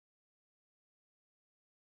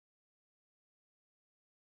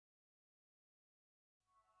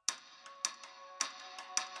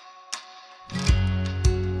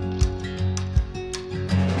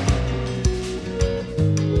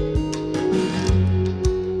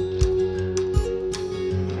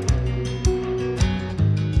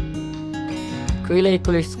Kuilei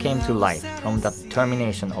Cliffs came to life from the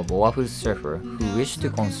determination of Oahu's surfer who wished to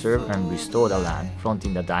conserve and restore the land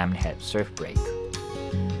fronting the Diamondhead surf break.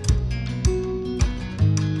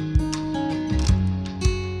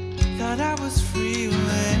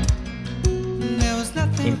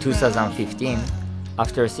 In 2015,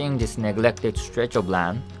 after seeing this neglected stretch of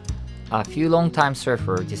land, a few long-time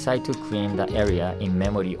surfers decided to clean the area in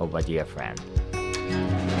memory of a dear friend.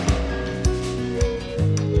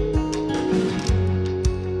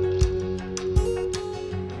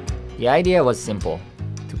 The idea was simple,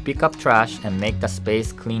 to pick up trash and make the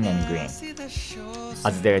space clean and green.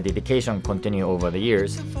 As their dedication continued over the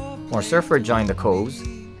years, more surfers joined the cause,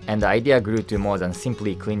 and the idea grew to more than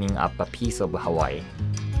simply cleaning up a piece of Hawaii.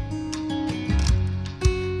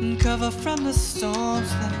 Cover from the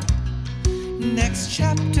storms, the next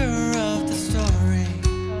chapter of the story.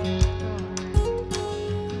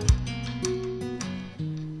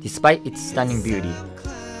 Despite its stunning beauty,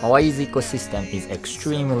 Hawaii's ecosystem is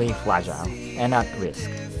extremely fragile and at risk.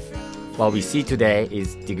 What we see today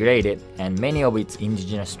is degraded, and many of its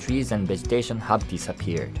indigenous trees and vegetation have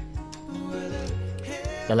disappeared.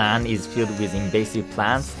 The land is filled with invasive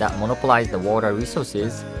plants that monopolize the water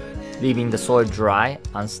resources, leaving the soil dry,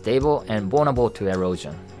 unstable, and vulnerable to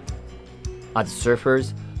erosion. As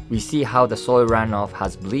surfers, we see how the soil runoff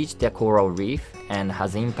has bleached the coral reef and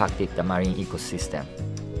has impacted the marine ecosystem.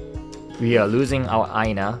 We are losing our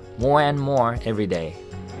aina more and more every day.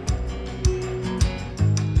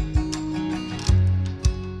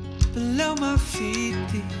 Below my feet,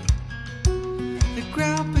 the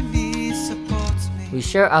ground beneath supports me. We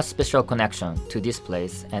share a special connection to this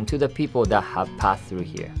place and to the people that have passed through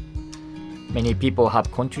here. Many people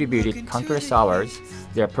have contributed countless hours,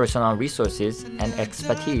 their personal resources, and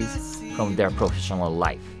expertise from their professional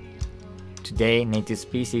life. Today, native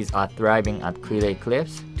species are thriving at Kuilei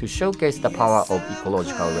Cliffs to showcase the power of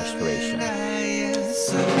ecological restoration.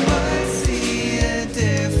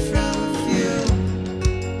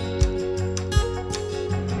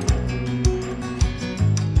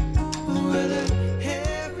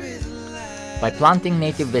 By planting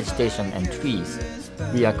native vegetation and trees,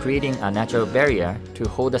 we are creating a natural barrier to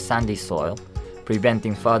hold the sandy soil,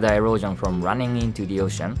 preventing further erosion from running into the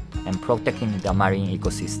ocean and protecting the marine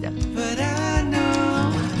ecosystem. But I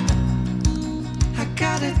know I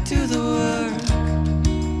gotta do the work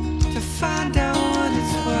to find out what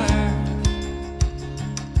it's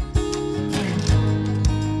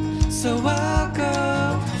worth. So I'll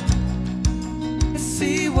go and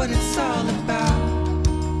see what it's all about.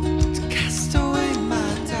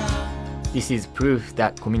 This is proof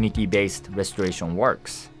that community-based restoration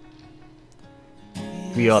works.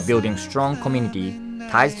 We are building strong community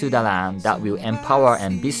ties to the land that will empower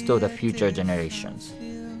and bestow the future generations.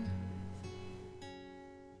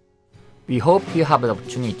 We hope you have the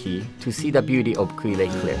opportunity to see the beauty of Kuilei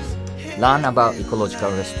Cliffs, learn about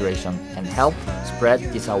ecological restoration, and help spread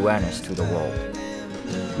this awareness to the world.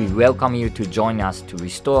 We welcome you to join us to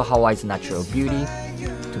restore Hawaii's natural beauty,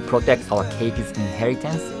 to protect our Kepi's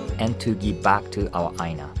inheritance, and to give back to our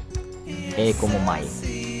aina. Eko mo mai.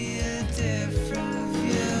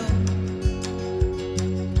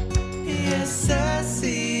 Yes,